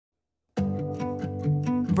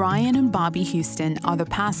Brian and Bobbie Houston are the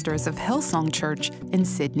pastors of Hillsong Church in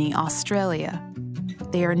Sydney, Australia.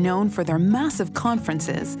 They are known for their massive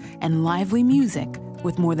conferences and lively music,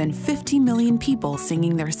 with more than 50 million people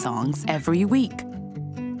singing their songs every week.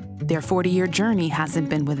 Their 40-year journey hasn't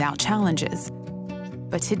been without challenges.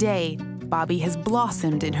 But today, Bobbie has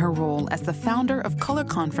blossomed in her role as the founder of Color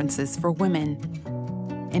Conferences for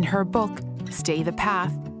Women. In her book, Stay the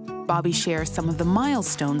Path, Bobbie shares some of the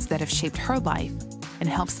milestones that have shaped her life and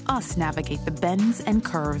helps us navigate the bends and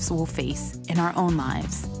curves we'll face in our own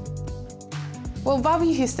lives. Well,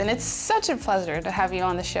 Bobbie Houston, it's such a pleasure to have you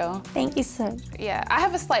on the show. Thank you, sir. Yeah, I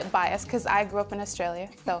have a slight bias because I grew up in Australia,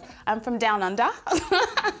 so I'm from down under.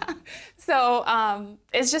 So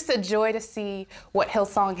it's just a joy to see what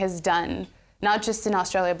Hillsong has done, not just in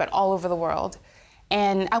Australia, but all over the world.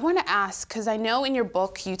 And I want to ask, because I know in your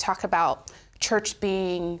book you talk about church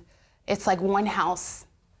being, it's like one house,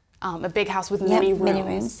 a big house with many rooms. Many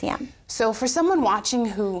rooms, yeah. So for someone watching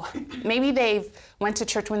who maybe they've went to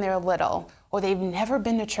church when they were little, or they've never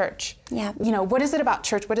been to church, yeah. You know, what is it about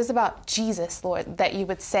church? What is it about Jesus, Lord, that you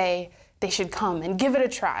would say they should come and give it a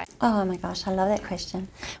try? Oh my gosh, I love that question.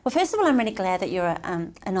 Well, first of all, I'm really glad that you're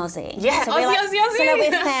an Aussie. Yeah, so Aussie. So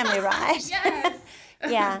we're family, right? Yes.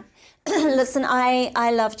 Yeah. Listen,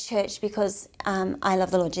 I love church because I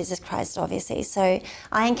love the Lord Jesus Christ, obviously. So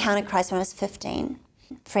I encountered Christ when I was 15.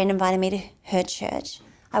 A friend invited me to her church.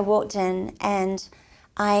 I walked in and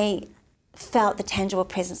I felt the tangible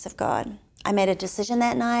presence of God. I made a decision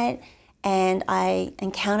that night and I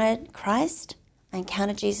encountered Christ. I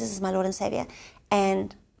encountered Jesus as my Lord and Savior,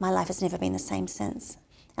 and my life has never been the same since.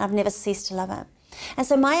 And I've never ceased to love it. And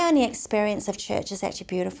so my only experience of church is actually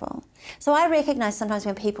beautiful. So I recognize sometimes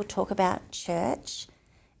when people talk about church,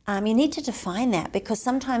 you need to define that, because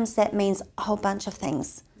sometimes that means a whole bunch of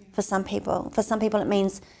things for some people. For some people it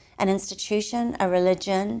means an institution, a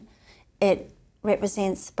religion. It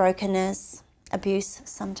represents brokenness, abuse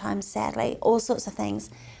sometimes, sadly, all sorts of things.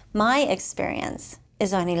 My experience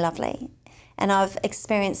is only lovely. And I've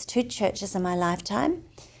experienced 2 churches in my lifetime.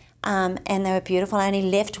 And they were beautiful. I only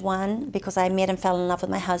left one because I met and fell in love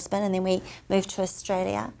with my husband, and then we moved to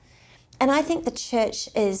Australia. And I think the church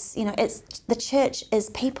is, the church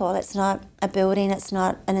is people. It's not a building, it's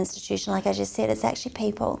not an institution, like I just said, it's actually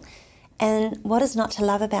people. And what is not to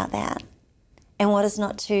love about that? And what is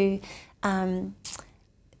not to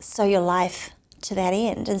sow your life to that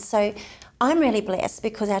end? And so I'm really blessed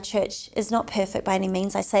because our church is not perfect by any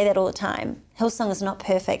means. I say that all the time. Hillsong is not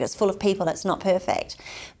perfect. It's full of people that's not perfect.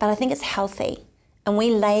 But I think it's healthy. And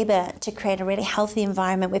we labour to create a really healthy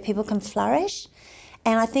environment where people can flourish.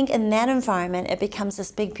 And I think in that environment, it becomes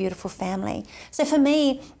this big, beautiful family. So for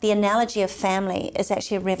me, the analogy of family is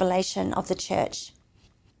actually a revelation of the church.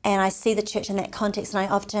 And I see the church in that context.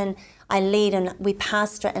 And I lead and we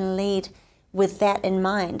pastor and lead with that in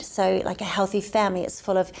mind. So like a healthy family, it's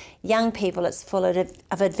full of young people, it's full of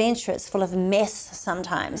adventure, it's full of mess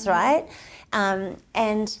sometimes, right?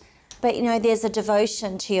 But there's a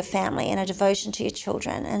devotion to your family and a devotion to your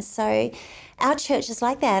children. And so our church is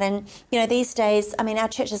like that. And these days, our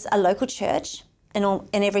church is a local church. In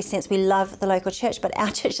every sense, we love the local church, but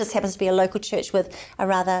our church just happens to be a local church with a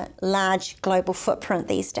rather large global footprint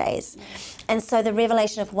these days. And so the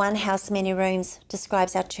revelation of one house, many rooms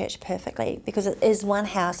describes our church perfectly, because it is one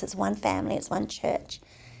house, it's one family, it's one church.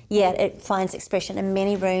 Yet it finds expression in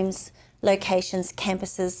many rooms, locations,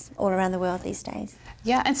 campuses all around the world these days.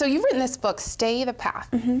 Yeah, and so you've written this book, Stay the Path.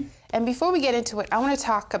 Mm-hmm. And before we get into it, I want to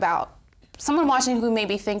talk about someone watching who may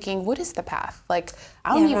be thinking, what is the path? Like,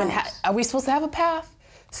 I don't even have, are we supposed to have a path?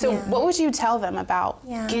 So what would you tell them about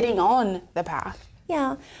getting on the path?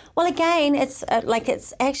 Yeah, well, again, it's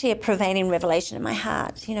actually a prevailing revelation in my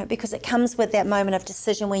heart, because it comes with that moment of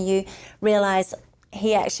decision when you realize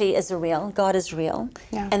He actually is real, God is real,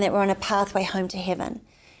 and that we're on a pathway home to heaven.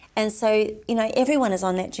 And so, everyone is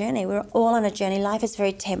on that journey. We're all on a journey. Life is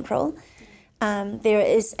very temporal. There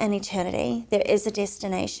is an eternity. There is a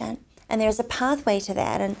destination. And there is a pathway to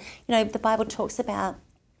that. And, the Bible talks about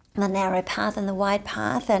the narrow path and the wide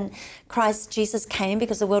path. And Christ Jesus came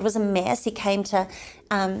because the world was a mess. He came to,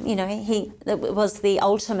 it was the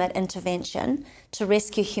ultimate intervention to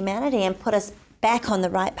rescue humanity and put us back on the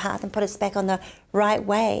right path and put us back on the right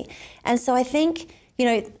way. And so I think,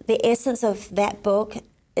 the essence of that book,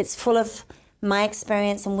 it's full of my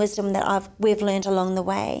experience and wisdom that we've learned along the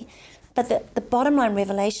way. But the bottom line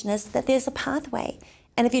revelation is that there's a pathway.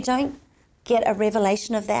 And if you don't get a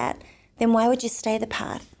revelation of that, then why would you stay the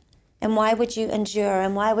path? And why would you endure?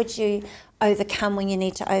 And why would you overcome when you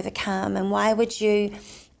need to overcome? And why would you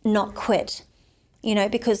not quit?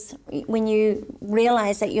 Because when you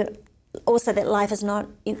realize that also that life is not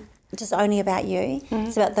just only about you.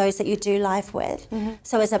 It's about those that you do life with.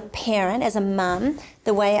 So as a parent, as a mum,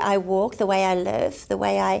 the way I walk, the way I live, the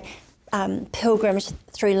way I pilgrimage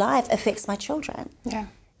through life affects my children. Yeah.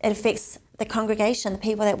 It affects the congregation, the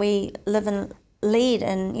people that we live and lead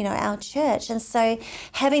in, you know, our church. And so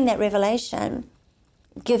having that revelation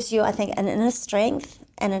gives you, I think, an inner strength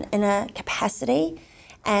and an inner capacity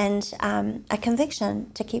and a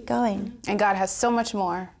conviction to keep going. And God has so much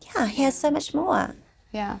more. Yeah, He has so much more.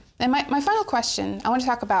 Yeah. And my final question, I want to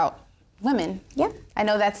talk about women. Yep. I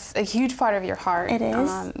know that's a huge part of your heart. It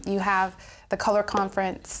is. You have the Color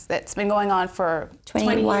Conference that's been going on for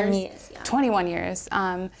 21 years. Yeah. 21 years.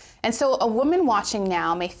 And so a woman watching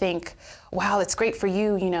now may think, wow, it's great for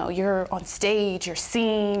you. You know, you're on stage, you're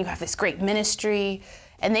seen, you have this great ministry.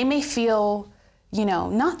 And they may feel, you know,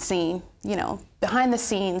 not seen, you know, behind the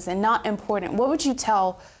scenes and not important. What would you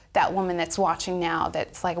tell that woman that's watching now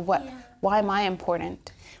that's like, what? Yeah. Why am I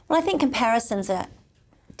important? Well, I think comparisons are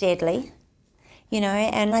deadly, you know,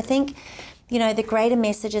 and I think, you know, the greater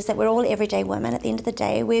message is that we're all everyday women at the end of the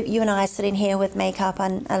day. You and I are sitting here with makeup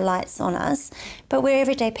and lights on us, but we're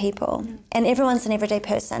everyday people, and everyone's an everyday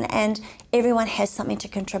person, and everyone has something to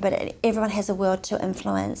contribute. Everyone has a world to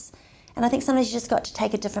influence. And I think sometimes you just got to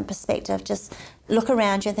take a different perspective, just look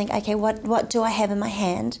around you and think, okay, what do I have in my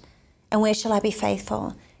hand, and where shall I be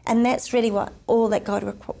faithful? And that's really all that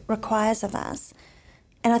God requires of us.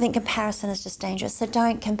 And I think comparison is just dangerous. So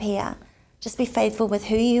don't compare. Just be faithful with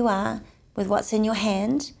who you are, with what's in your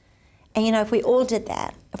hand. And, you know, if we all did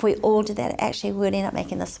that, actually we would end up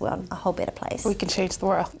making this world a whole better place. We can change the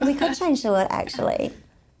world. We could change the world, actually.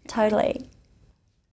 Totally.